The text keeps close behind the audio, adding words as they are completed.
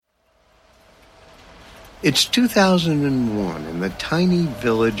It's 2001 in the tiny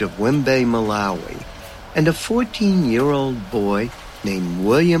village of Wimbe, Malawi, and a 14-year-old boy named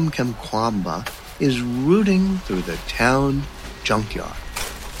William Kamkwamba is rooting through the town junkyard.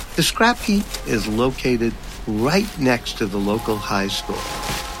 The scrap heap is located right next to the local high school,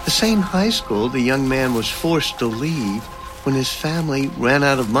 the same high school the young man was forced to leave when his family ran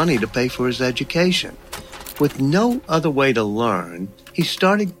out of money to pay for his education. With no other way to learn, he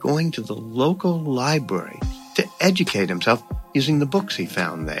started going to the local library to educate himself using the books he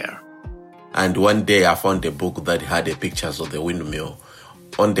found there. And one day I found a book that had the pictures of the windmill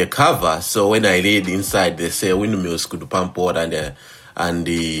on the cover. So when I read inside, they say windmills could pump water and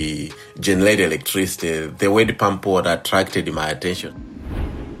generate electricity. The word pump water attracted my attention.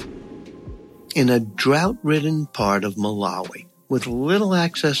 In a drought-ridden part of Malawi, with little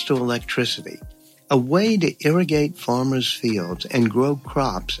access to electricity, a way to irrigate farmers' fields and grow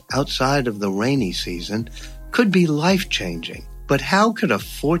crops outside of the rainy season could be life-changing. But how could a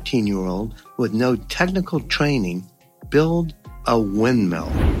 14-year-old with no technical training build a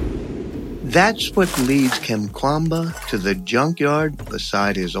windmill? That's what leads Kamkwamba to the junkyard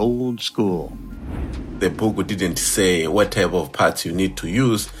beside his old school. The book didn't say what type of parts you need to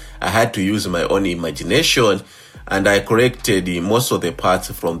use. I had to use my own imagination, and I collected most of the parts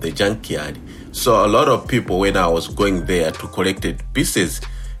from the junkyard. So a lot of people, when I was going there to collect pieces,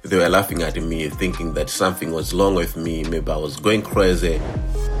 they were laughing at me, thinking that something was wrong with me. Maybe I was going crazy.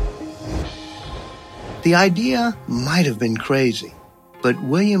 The idea might have been crazy, but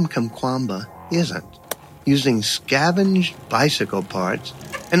William Kamkwamba isn't. Using scavenged bicycle parts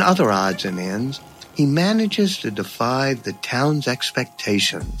and other odds and ends, he manages to defy the town's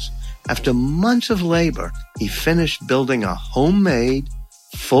expectations. After months of labor, he finished building a homemade,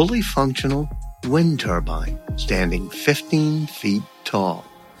 fully functional wind turbine, standing 15 feet tall.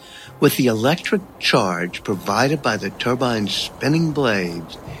 With the electric charge provided by the turbine's spinning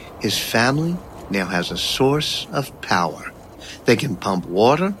blades, his family now has a source of power. They can pump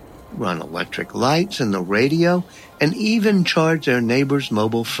water, run electric lights and the radio, and even charge their neighbors'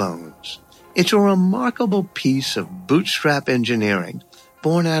 mobile phones. It's a remarkable piece of bootstrap engineering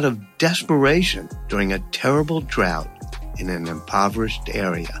born out of desperation during a terrible drought in an impoverished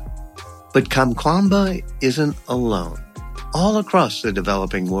area. But Kamkwamba isn't alone. All across the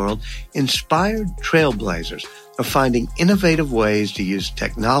developing world, inspired trailblazers are finding innovative ways to use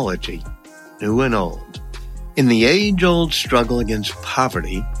technology, new and old. In the age-old struggle against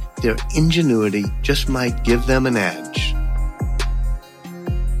poverty, their ingenuity just might give them an edge.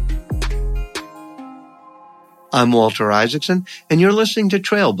 I'm Walter Isaacson, and you're listening to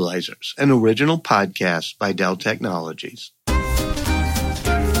Trailblazers, an original podcast by Dell Technologies.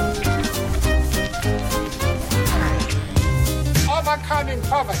 Overcoming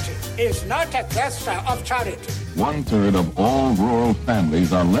poverty is not a gesture of charity. 1/3 of all rural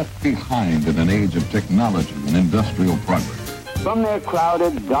families are left behind in an age of technology and industrial progress. From their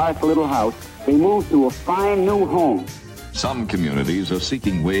crowded, dark little house, they move to a fine new home. Some communities are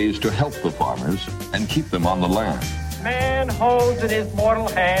seeking ways to help the farmers and keep them on the land. Man holds in his mortal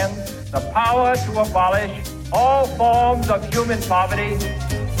hand the power to abolish all forms of human poverty.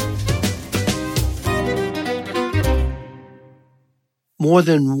 More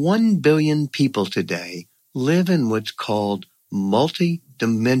than 1 billion people today live in what's called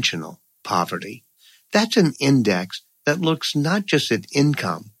multi-dimensional poverty. That's an index that looks not just at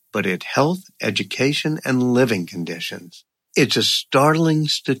income, but at health, education, and living conditions. It's a startling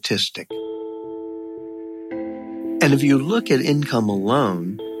statistic. And if you look at income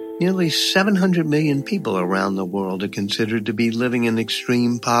alone, nearly 700 million people around the world are considered to be living in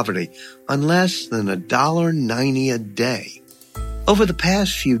extreme poverty on less than $1.90 a day. Over the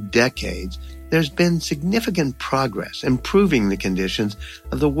past few decades, there's been significant progress improving the conditions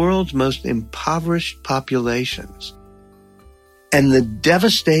of the world's most impoverished populations. And the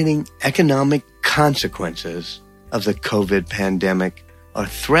devastating economic consequences of the COVID pandemic are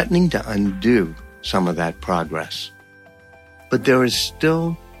threatening to undo some of that progress. But there is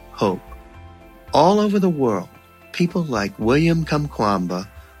still hope. All over the world, people like William Kamkwamba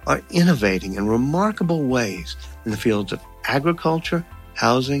are innovating in remarkable ways in the fields of agriculture,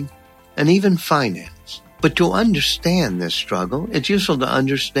 housing, and even finance. But to understand this struggle, it's useful to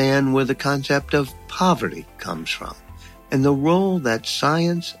understand where the concept of poverty comes from and the role that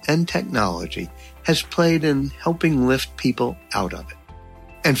science and technology has played in helping lift people out of it.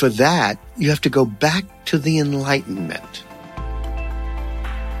 And for that, you have to go back to the Enlightenment.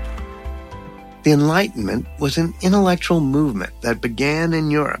 The Enlightenment was an intellectual movement that began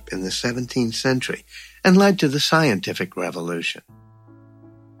in Europe in the 17th century and led to the scientific revolution.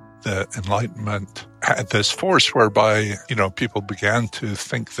 The Enlightenment had this force whereby, people began to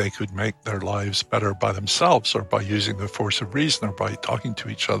think they could make their lives better by themselves or by using the force of reason or by talking to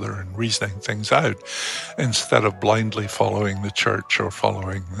each other and reasoning things out instead of blindly following the church or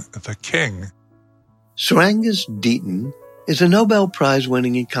following the king. Sir Angus Deaton is a Nobel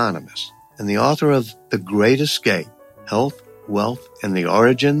Prize-winning economist and the author of The Great Escape, Health, Wealth, and the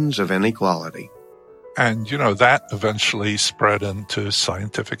Origins of Inequality. And, that eventually spread into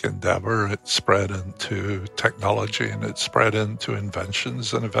scientific endeavor, it spread into technology, and it spread into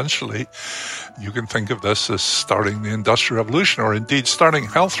inventions. And eventually, you can think of this as starting the Industrial Revolution, or indeed starting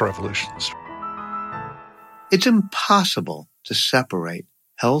health revolutions. It's impossible to separate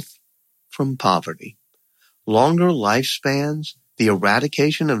health from poverty. Longer lifespans, the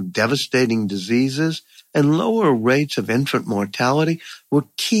eradication of devastating diseases, and lower rates of infant mortality were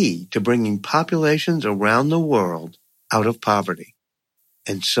key to bringing populations around the world out of poverty.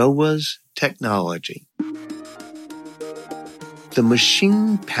 And so was technology. The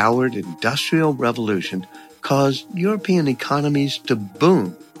machine-powered Industrial Revolution caused European economies to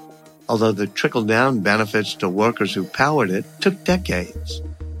boom, although the trickle-down benefits to workers who powered it took decades.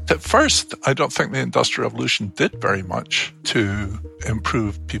 At first, I don't think the Industrial Revolution did very much to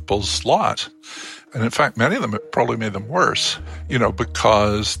improve people's lot. And in fact, many of them, it probably made them worse,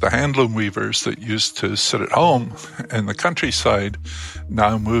 because the handloom weavers that used to sit at home in the countryside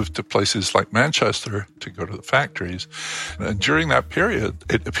now moved to places like Manchester to go to the factories. And during that period,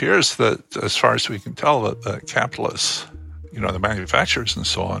 it appears that, as far as we can tell, that the capitalists, the manufacturers and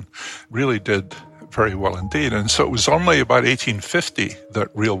so on, really did very well indeed. And so it was only about 1850 that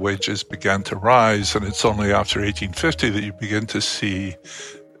real wages began to rise, and it's only after 1850 that you begin to see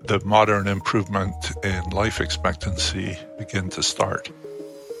the modern improvement in life expectancy begin to start.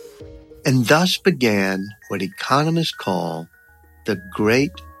 And thus began what economists call the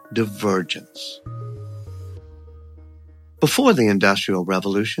Great Divergence. Before the Industrial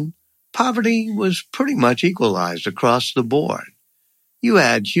Revolution, poverty was pretty much equalized across the board. You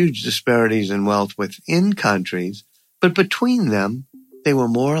had huge disparities in wealth within countries, but between them, they were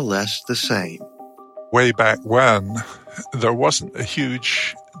more or less the same. Way back when, there wasn't a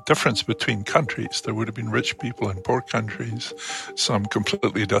huge difference between countries. There would have been rich people in poor countries, some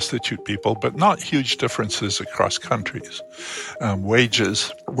completely destitute people, but not huge differences across countries.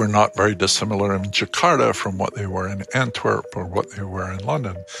 Wages were not very dissimilar in Jakarta from what they were in Antwerp or what they were in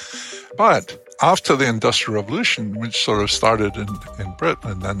London. But after the Industrial Revolution, which sort of started in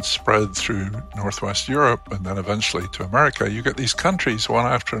Britain and then spread through Northwest Europe and then eventually to America, you get these countries, one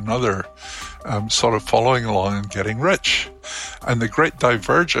after another, sort of following along and getting rich. And the Great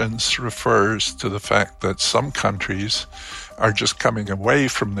Divergence refers to the fact that some countries are just coming away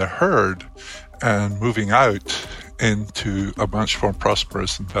from the herd and moving out into a much more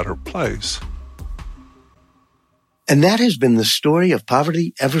prosperous and better place. And that has been the story of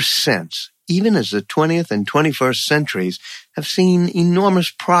poverty ever since, even as the 20th and 21st centuries have seen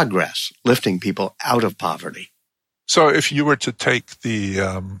enormous progress lifting people out of poverty. So if you were to take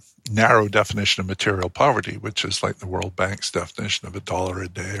the narrow definition of material poverty, which is like the World Bank's definition of $1 a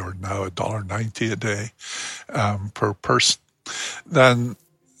day or now $1.90 a day per person, then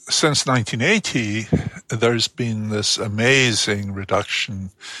since 1980, there's been this amazing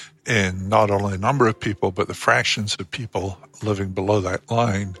reduction in not only the number of people, but the fractions of people living below that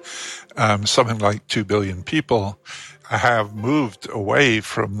line. Something like 2 billion people have moved away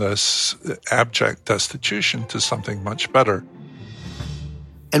from this abject destitution to something much better.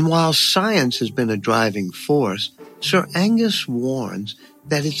 And while science has been a driving force, Sir Angus warns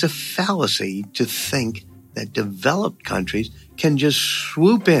that it's a fallacy to think that developed countries can just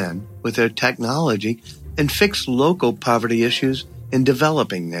swoop in with their technology and fix local poverty issues in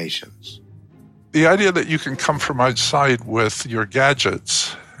developing nations. The idea that you can come from outside with your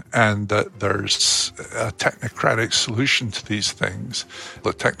gadgets and that there's a technocratic solution to these things,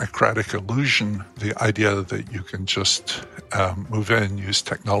 the technocratic illusion, the idea that you can just move in, use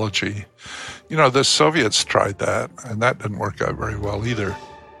technology. The Soviets tried that, and that didn't work out very well either.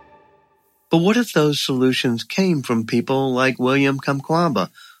 But what if those solutions came from people like William Kamkwamba,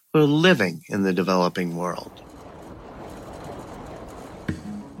 who are living in the developing world?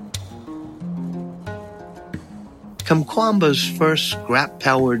 Kamkwamba's first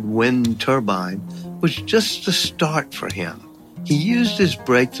scrap-powered wind turbine was just the start for him. He used his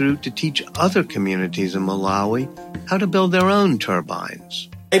breakthrough to teach other communities in Malawi how to build their own turbines.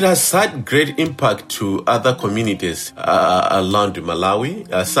 It has had great impact to other communities around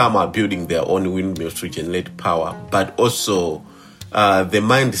Malawi. Some are building their own windmills to generate power, but also the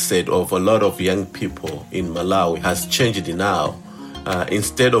mindset of a lot of young people in Malawi has changed now.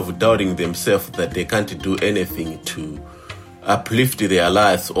 instead of doubting themselves that they can't do anything to uplift their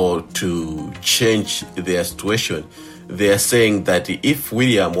lives or to change their situation, they are saying that if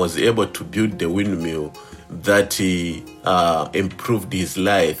William was able to build the windmill that improved his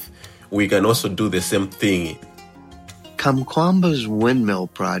life, we can also do the same thing. Kamkwamba's windmill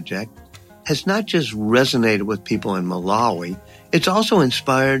project has not just resonated with people in Malawi, it's also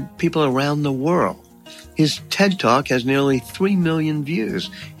inspired people around the world. His TED Talk has nearly 3 million views.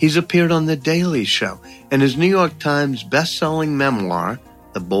 He's appeared on The Daily Show, and his New York Times best-selling memoir,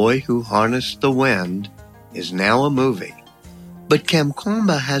 The Boy Who Harnessed the Wind, is now a movie. But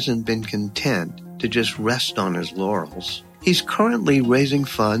Kamkwamba hasn't been content to just rest on his laurels. He's currently raising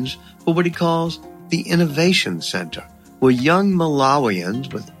funds for what he calls the Innovation Center, where young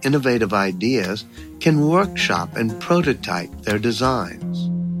Malawians with innovative ideas can workshop and prototype their designs.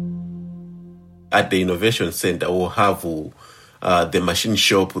 At the Innovation Center, we'll have the machine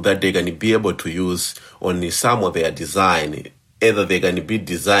shop that they're going to be able to use on some of their design. Either they're going to be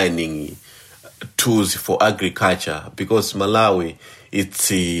designing tools for agriculture, because Malawi,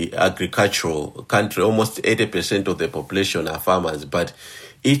 it's an agricultural country. Almost 80% of the population are farmers, but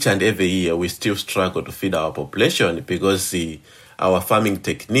each and every year we still struggle to feed our population because our farming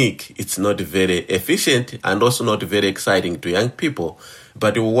technique, it's not very efficient and also not very exciting to young people.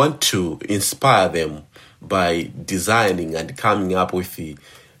 But we want to inspire them by designing and coming up with the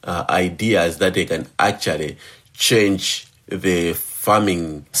ideas that they can actually change the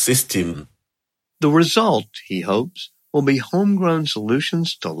farming system. The result, he hopes, will be homegrown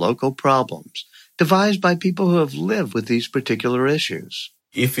solutions to local problems, devised by people who have lived with these particular issues.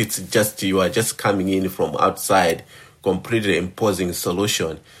 If it's just you are just coming in from outside, completely imposing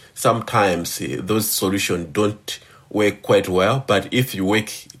solution, sometimes those solutions don't work quite well. But if you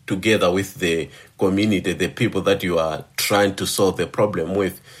work together with the community, the people that you are trying to solve the problem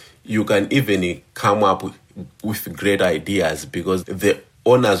with, you can even come up with great ideas, because the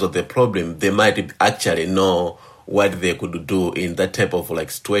owners of the problem, they might actually know what they could do in that type of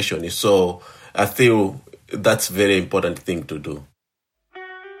situation. So I feel that's a very important thing to do.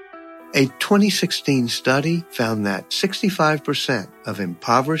 A 2016 study found that 65% of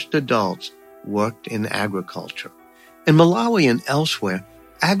impoverished adults worked in agriculture. In Malawi and elsewhere,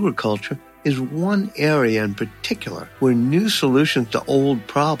 agriculture is one area in particular where new solutions to old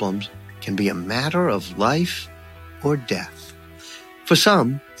problems can be a matter of life or death. For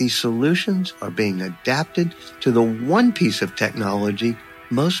some, these solutions are being adapted to the one piece of technology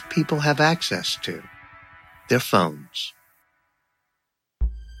most people have access to, their phones.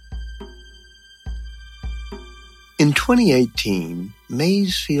 In 2018,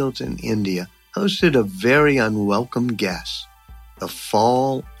 maize fields in India hosted a very unwelcome guest, the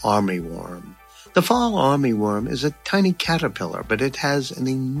fall armyworm. The fall armyworm is a tiny caterpillar, but it has an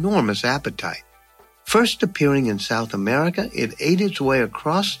enormous appetite. First appearing in South America, it ate its way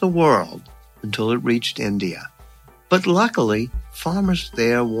across the world until it reached India. But luckily, farmers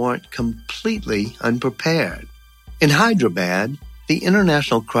there weren't completely unprepared. In Hyderabad, the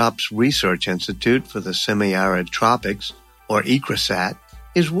International Crops Research Institute for the Semi-Arid Tropics, or ICRISAT,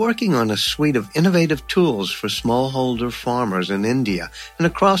 is working on a suite of innovative tools for smallholder farmers in India and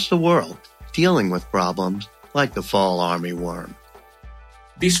across the world, dealing with problems like the fall armyworm.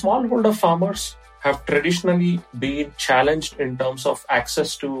 The smallholder farmers have traditionally been challenged in terms of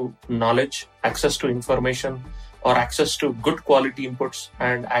access to knowledge, access to information, or access to good quality inputs,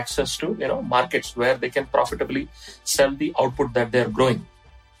 and access to markets where they can profitably sell the output that they're growing.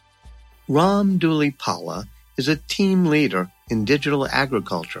 Ram Dhulipala is a team leader in digital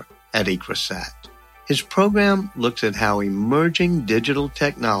agriculture at ICRISAT. His program looks at how emerging digital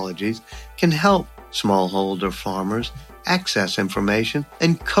technologies can help smallholder farmers access information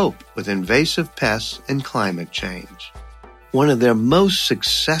and cope with invasive pests and climate change. One of their most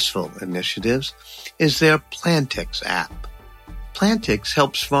successful initiatives is their Plantix app. Plantix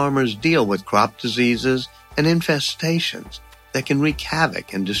helps farmers deal with crop diseases and infestations that can wreak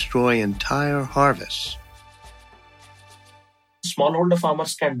havoc and destroy entire harvests. Smallholder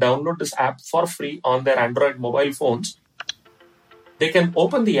farmers can download this app for free on their Android mobile phones. They can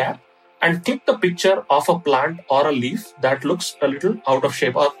open the app and click the picture of a plant or a leaf that looks a little out of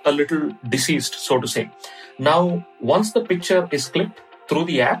shape or a little diseased, so to say. Now, once the picture is clicked through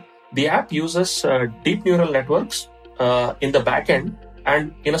the app uses deep neural networks in the back end,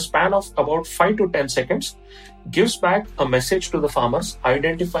 and in a span of about 5 to 10 seconds, gives back a message to the farmers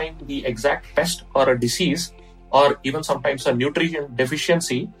identifying the exact pest or a disease, or even sometimes a nutrient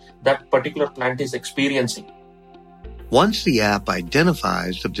deficiency that particular plant is experiencing. Once the app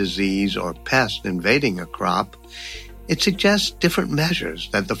identifies the disease or pest invading a crop, It suggests different measures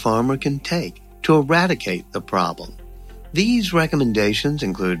that the farmer can take to eradicate the problem. These recommendations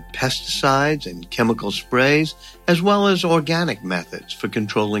include pesticides and chemical sprays, as well as organic methods for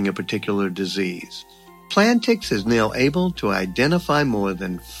controlling a particular disease. Plantix is now able to identify more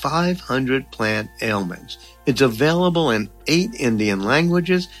than 500 plant ailments. It's available in 8 Indian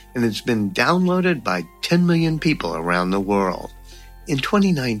languages, and it's been downloaded by 10 million people around the world. In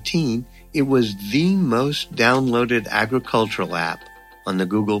 2019, it was the most downloaded agricultural app on the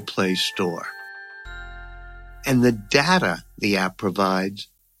Google Play Store. And the data the app provides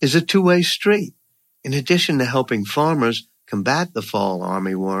is a two-way street. In addition to helping farmers combat the fall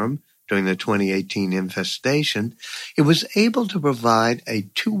armyworm during the 2018 infestation, it was able to provide a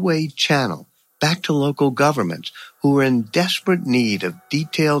two-way channel back to local governments who were in desperate need of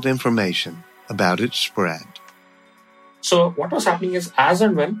detailed information about its spread. So what was happening is, as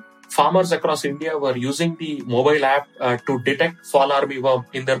and when farmers across India were using the mobile app to detect fall armyworm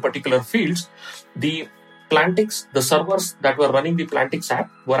in their particular fields, the Plantix, the servers that were running the Plantix app,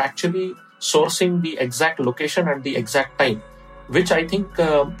 were actually sourcing the exact location and the exact time, which I think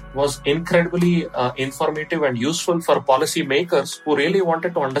was incredibly informative and useful for policymakers who really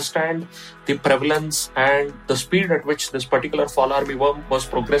wanted to understand the prevalence and the speed at which this particular fall armyworm was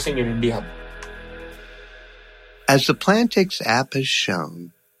progressing in India. As the Plantix app has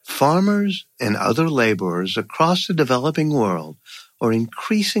shown, farmers and other laborers across the developing world are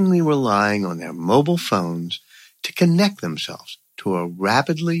increasingly relying on their mobile phones to connect themselves to a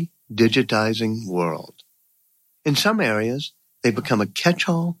rapidly digitizing world. In some areas, they become a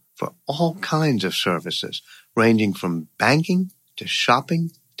catch-all for all kinds of services, ranging from banking to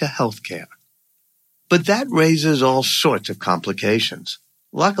shopping to healthcare. But that raises all sorts of complications.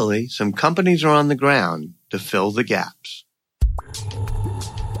 Luckily, some companies are on the ground to fill the gaps.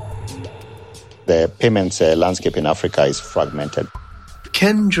 The payments landscape in Africa is fragmented.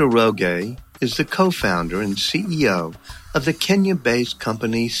 Ken Njoroge is the co-founder and CEO of the Kenya-based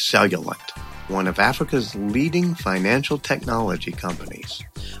company Cellulant, one of Africa's leading financial technology companies.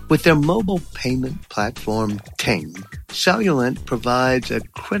 With their mobile payment platform Ting, Cellulant provides a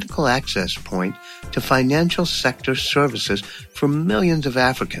critical access point to financial sector services for millions of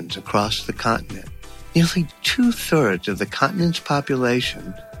Africans across the continent. Nearly 2/3 of the continent's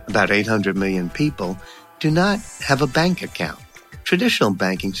population, about 800 million people, do not have a bank account. Traditional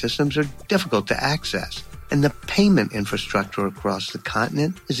banking systems are difficult to access, and the payment infrastructure across the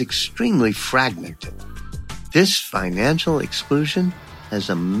continent is extremely fragmented. This financial exclusion has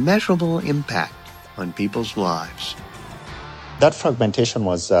a measurable impact on people's lives. That fragmentation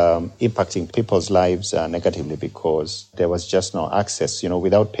was impacting people's lives negatively because there was just no access.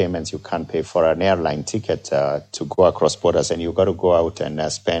 Without payments, you can't pay for an airline ticket to go across borders, and you got to go out and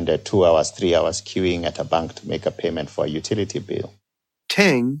spend 2 hours, 3 hours queuing at a bank to make a payment for a utility bill.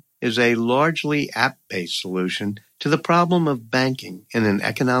 Ting is a largely app-based solution to the problem of banking in an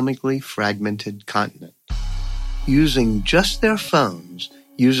economically fragmented continent. Using just their phones,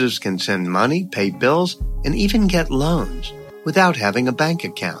 users can send money, pay bills, and even get loans without having a bank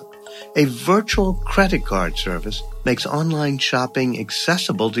account. A virtual credit card service makes online shopping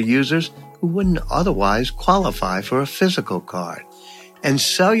accessible to users who wouldn't otherwise qualify for a physical card. And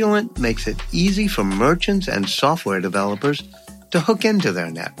Cellulant makes it easy for merchants and software developers to hook into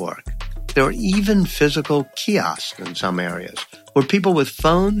their network. There are even physical kiosks in some areas where people with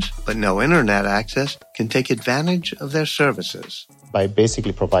phones but no internet access can take advantage of their services. By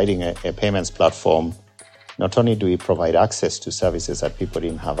basically providing a payments platform, not only do we provide access to services that people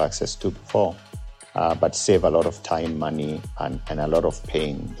didn't have access to before, but save a lot of time, money, and a lot of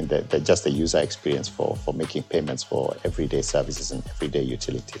pain in just the user experience for making payments for everyday services and everyday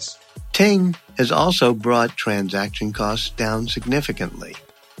utilities. Ting has also brought transaction costs down significantly.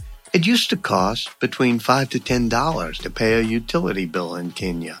 It used to cost between $5 to $10 to pay a utility bill in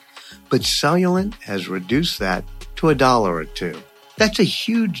Kenya, but Cellulant has reduced that to $1 or $2. That's a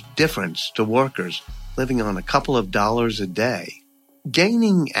huge difference to workers living on a couple of dollars a day.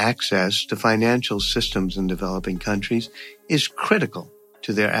 Gaining access to financial systems in developing countries is critical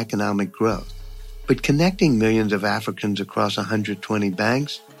to their economic growth, but connecting millions of Africans across 120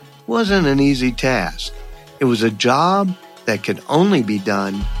 banks wasn't an easy task. It was a job that could only be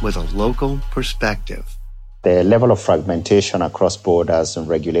done with a local perspective. The level of fragmentation across borders and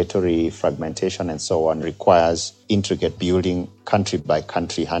regulatory fragmentation and so on requires intricate building, country by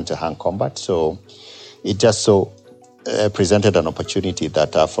country, hand-to-hand combat. So it just presented an opportunity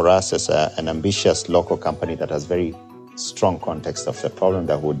that for us as an ambitious local company that has very strong context of the problem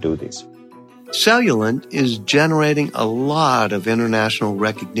that would do this. Cellulant is generating a lot of international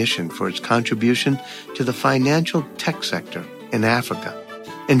recognition for its contribution to the financial tech sector in Africa.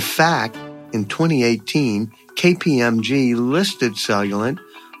 In fact, in 2018, KPMG listed Cellulant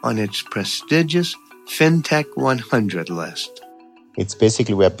on its prestigious FinTech 100 list. It's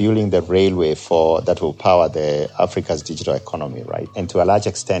basically we're building the railway that will power Africa's digital economy, right? And to a large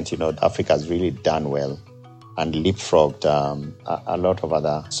extent, Africa's really done well and leapfrogged a lot of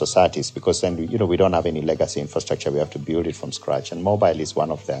other societies because then, we don't have any legacy infrastructure. We have to build it from scratch, and mobile is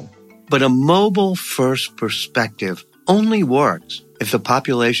one of them. But a mobile-first perspective only works if the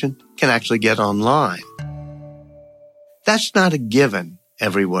population can actually get online. That's not a given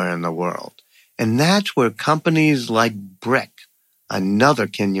everywhere in the world, and that's where companies like Brick, another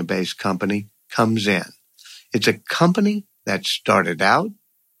Kenya-based company, comes in. It's a company that started out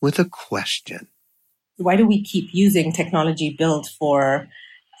with a question. Why do we keep using technology built for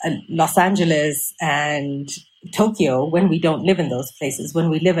Los Angeles and Tokyo when we don't live in those places,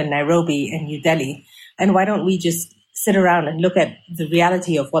 when we live in Nairobi and New Delhi? And why don't we just sit around and look at the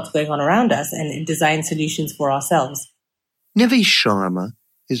reality of what's going on around us and design solutions for ourselves? Nivi Sharma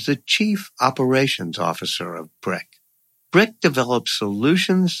is the Chief Operations Officer of Brick. Brick develops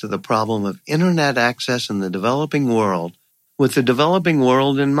solutions to the problem of internet access in the developing world with the developing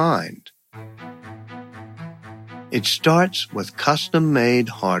world in mind. It starts with custom-made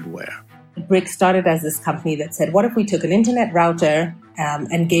hardware. Brick started as this company that said, what if we took an internet router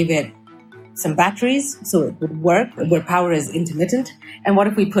and gave it some batteries so it would work where power is intermittent? And what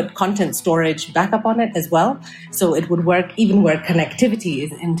if we put content storage backup on it as well so it would work even where connectivity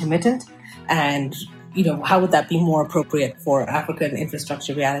is intermittent? And, how would that be more appropriate for African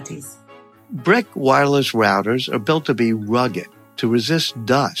infrastructure realities? Brick wireless routers are built to be rugged, to resist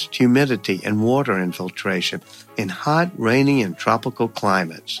dust, humidity, and water infiltration in hot, rainy, and tropical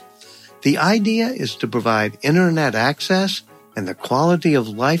climates. The idea is to provide internet access and the quality of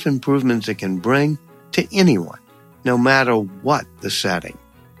life improvements it can bring to anyone, no matter what the setting.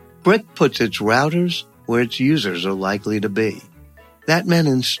 Brick puts its routers where its users are likely to be. That meant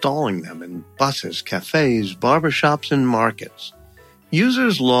installing them in buses, cafes, barbershops, and markets.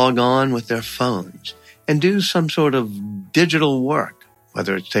 Users log on with their phones and do some sort of digital work,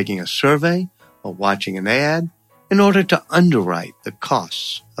 whether it's taking a survey or watching an ad, in order to underwrite the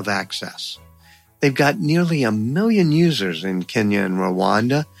costs of access. They've got nearly 1 million users in Kenya and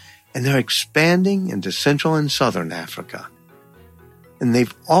Rwanda, and they're expanding into Central and Southern Africa. And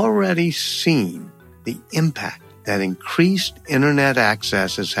they've already seen the impact that increased internet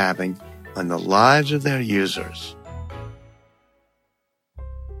access is having on the lives of their users.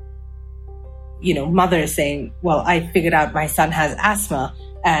 Mothers saying, well, I figured out my son has asthma,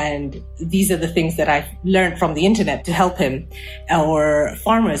 and these are the things that I've learned from the internet to help him. Or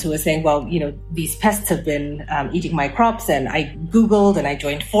farmers who are saying, well, these pests have been eating my crops, and I Googled and I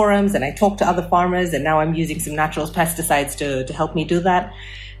joined forums and I talked to other farmers, and now I'm using some natural pesticides to help me do that.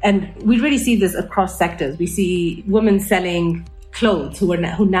 And we really see this across sectors. We see women selling clothes who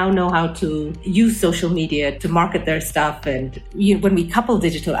now know how to use social media to market their stuff. And when we couple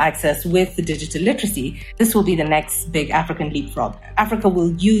digital access with the digital literacy, this will be the next big African leapfrog. Africa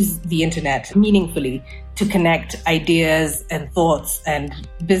will use the internet meaningfully to connect ideas and thoughts and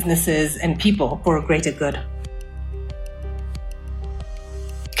businesses and people for a greater good.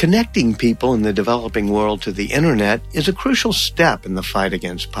 Connecting people in the developing world to the internet is a crucial step in the fight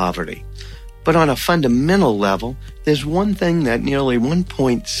against poverty. But on a fundamental level, there's one thing that nearly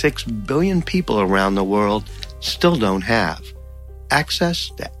 1.6 billion people around the world still don't have: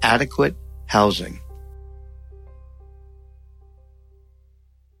 access to adequate housing.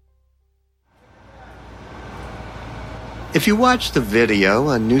 If you watched the video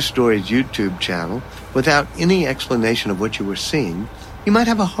on News Story's YouTube channel without any explanation of what you were seeing, you might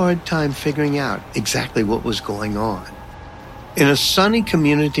have a hard time figuring out exactly what was going on. In a sunny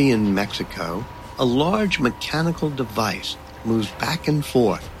community in Mexico, a large mechanical device moves back and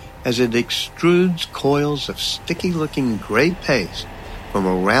forth as it extrudes coils of sticky-looking gray paste from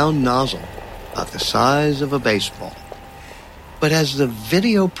a round nozzle about the size of a baseball. But as the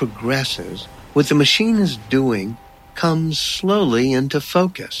video progresses, what the machine is doing comes slowly into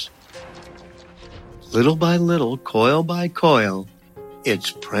focus. Little by little, coil by coil,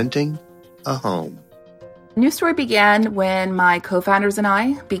 it's printing a home. News Story began when my co-founders and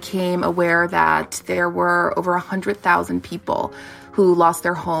I became aware that there were over 100,000 people who lost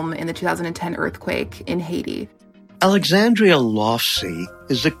their home in the 2010 earthquake in Haiti. Alexandria Lofsy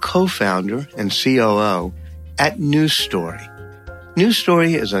is the co-founder and COO at News Story. News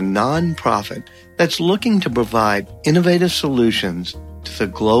Story is a non-profit that's looking to provide innovative solutions to the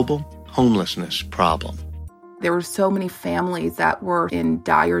global homelessness problem. There were so many families that were in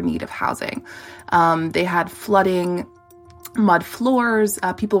dire need of housing. They had flooding, mud floors.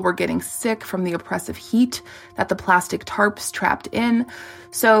 People were getting sick from the oppressive heat that the plastic tarps trapped in.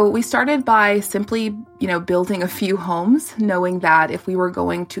 So we started by simply, building a few homes, knowing that if we were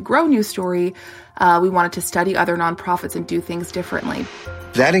going to grow News Story, we wanted to study other nonprofits and do things differently.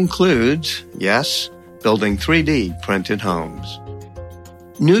 That includes, yes, building 3D printed homes.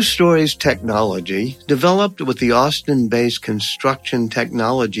 News Story's technology, developed with the Austin-based construction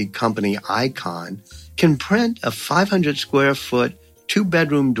technology company Icon, can print a 500 square foot,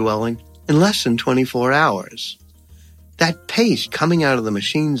 2-bedroom dwelling in less than 24 hours. That paste coming out of the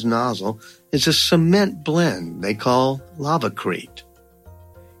machine's nozzle is a cement blend they call Lavacrete.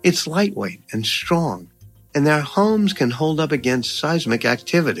 It's lightweight and strong, and their homes can hold up against seismic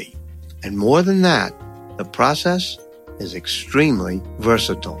activity. And more than that, the process is extremely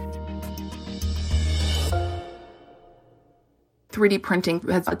versatile. 3D printing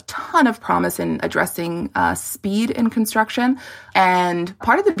has a ton of promise in addressing speed in construction. And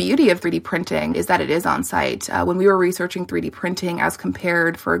part of the beauty of 3D printing is that it is on site. When we were researching 3D printing as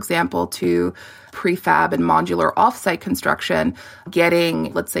compared, for example, to prefab and modular offsite construction,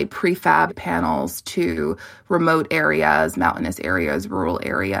 getting, let's say, prefab panels to remote areas, mountainous areas, rural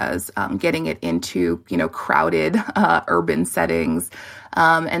areas, getting it into, crowded urban settings.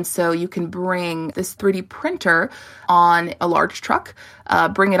 And so you can bring this 3D printer on a large truck,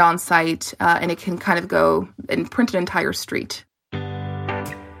 bring it on site, and it can kind of go and print an entire street.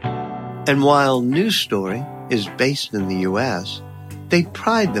 And while News Story is based in the U.S., they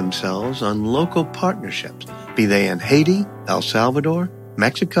pride themselves on local partnerships, be they in Haiti, El Salvador,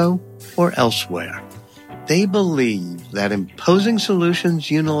 Mexico, or elsewhere. They believe that imposing solutions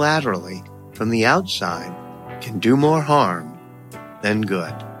unilaterally from the outside can do more harm than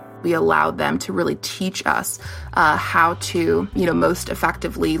good. We allowed them to really teach us how to, most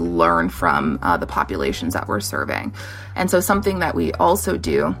effectively learn from the populations that we're serving. And so something that we also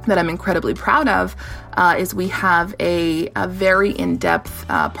do that I'm incredibly proud of is we have a very in-depth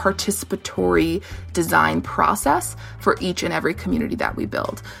participatory design process for each and every community that we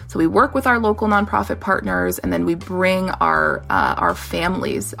build. So we work with our local nonprofit partners, and then we bring our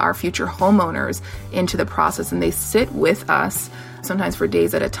families, our future homeowners, into the process, and they sit with us sometimes for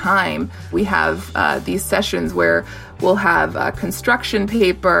days at a time. We have these sessions where we'll have construction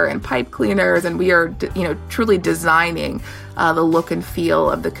paper and pipe cleaners, and we are, truly designing the look and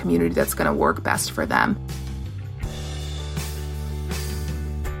feel of the community that's going to work best for them.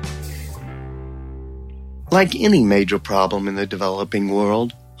 Like any major problem in the developing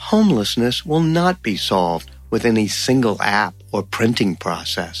world, homelessness will not be solved with any single app or printing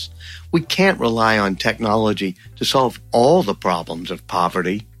process. We can't rely on technology to solve all the problems of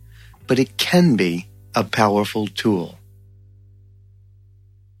poverty, but it can be a powerful tool.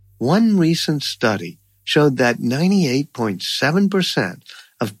 One recent study showed that 98.7%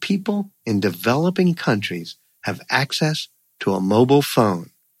 of people in developing countries have access to a mobile phone.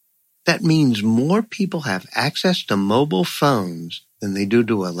 That means more people have access to mobile phones than they do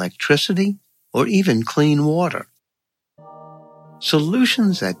to electricity or even clean water.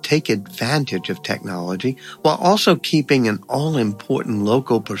 Solutions that take advantage of technology while also keeping an all-important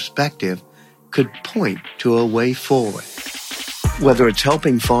local perspective could point to a way forward. Whether it's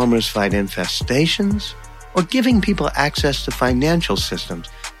helping farmers fight infestations or giving people access to financial systems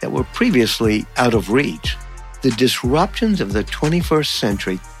that were previously out of reach, the disruptions of the 21st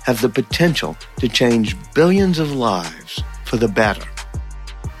century have the potential to change billions of lives for the better.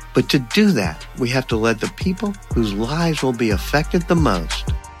 But to do that, we have to let the people whose lives will be affected the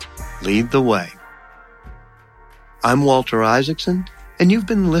most lead the way. I'm Walter Isaacson, and you've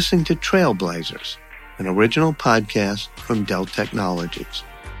been listening to Trailblazers, an original podcast from Dell Technologies.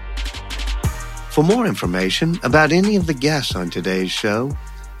 For more information about any of the guests on today's show,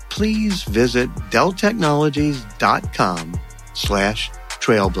 please visit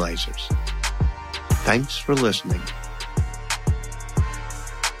delltechnologies.com/trailblazers. Thanks for listening.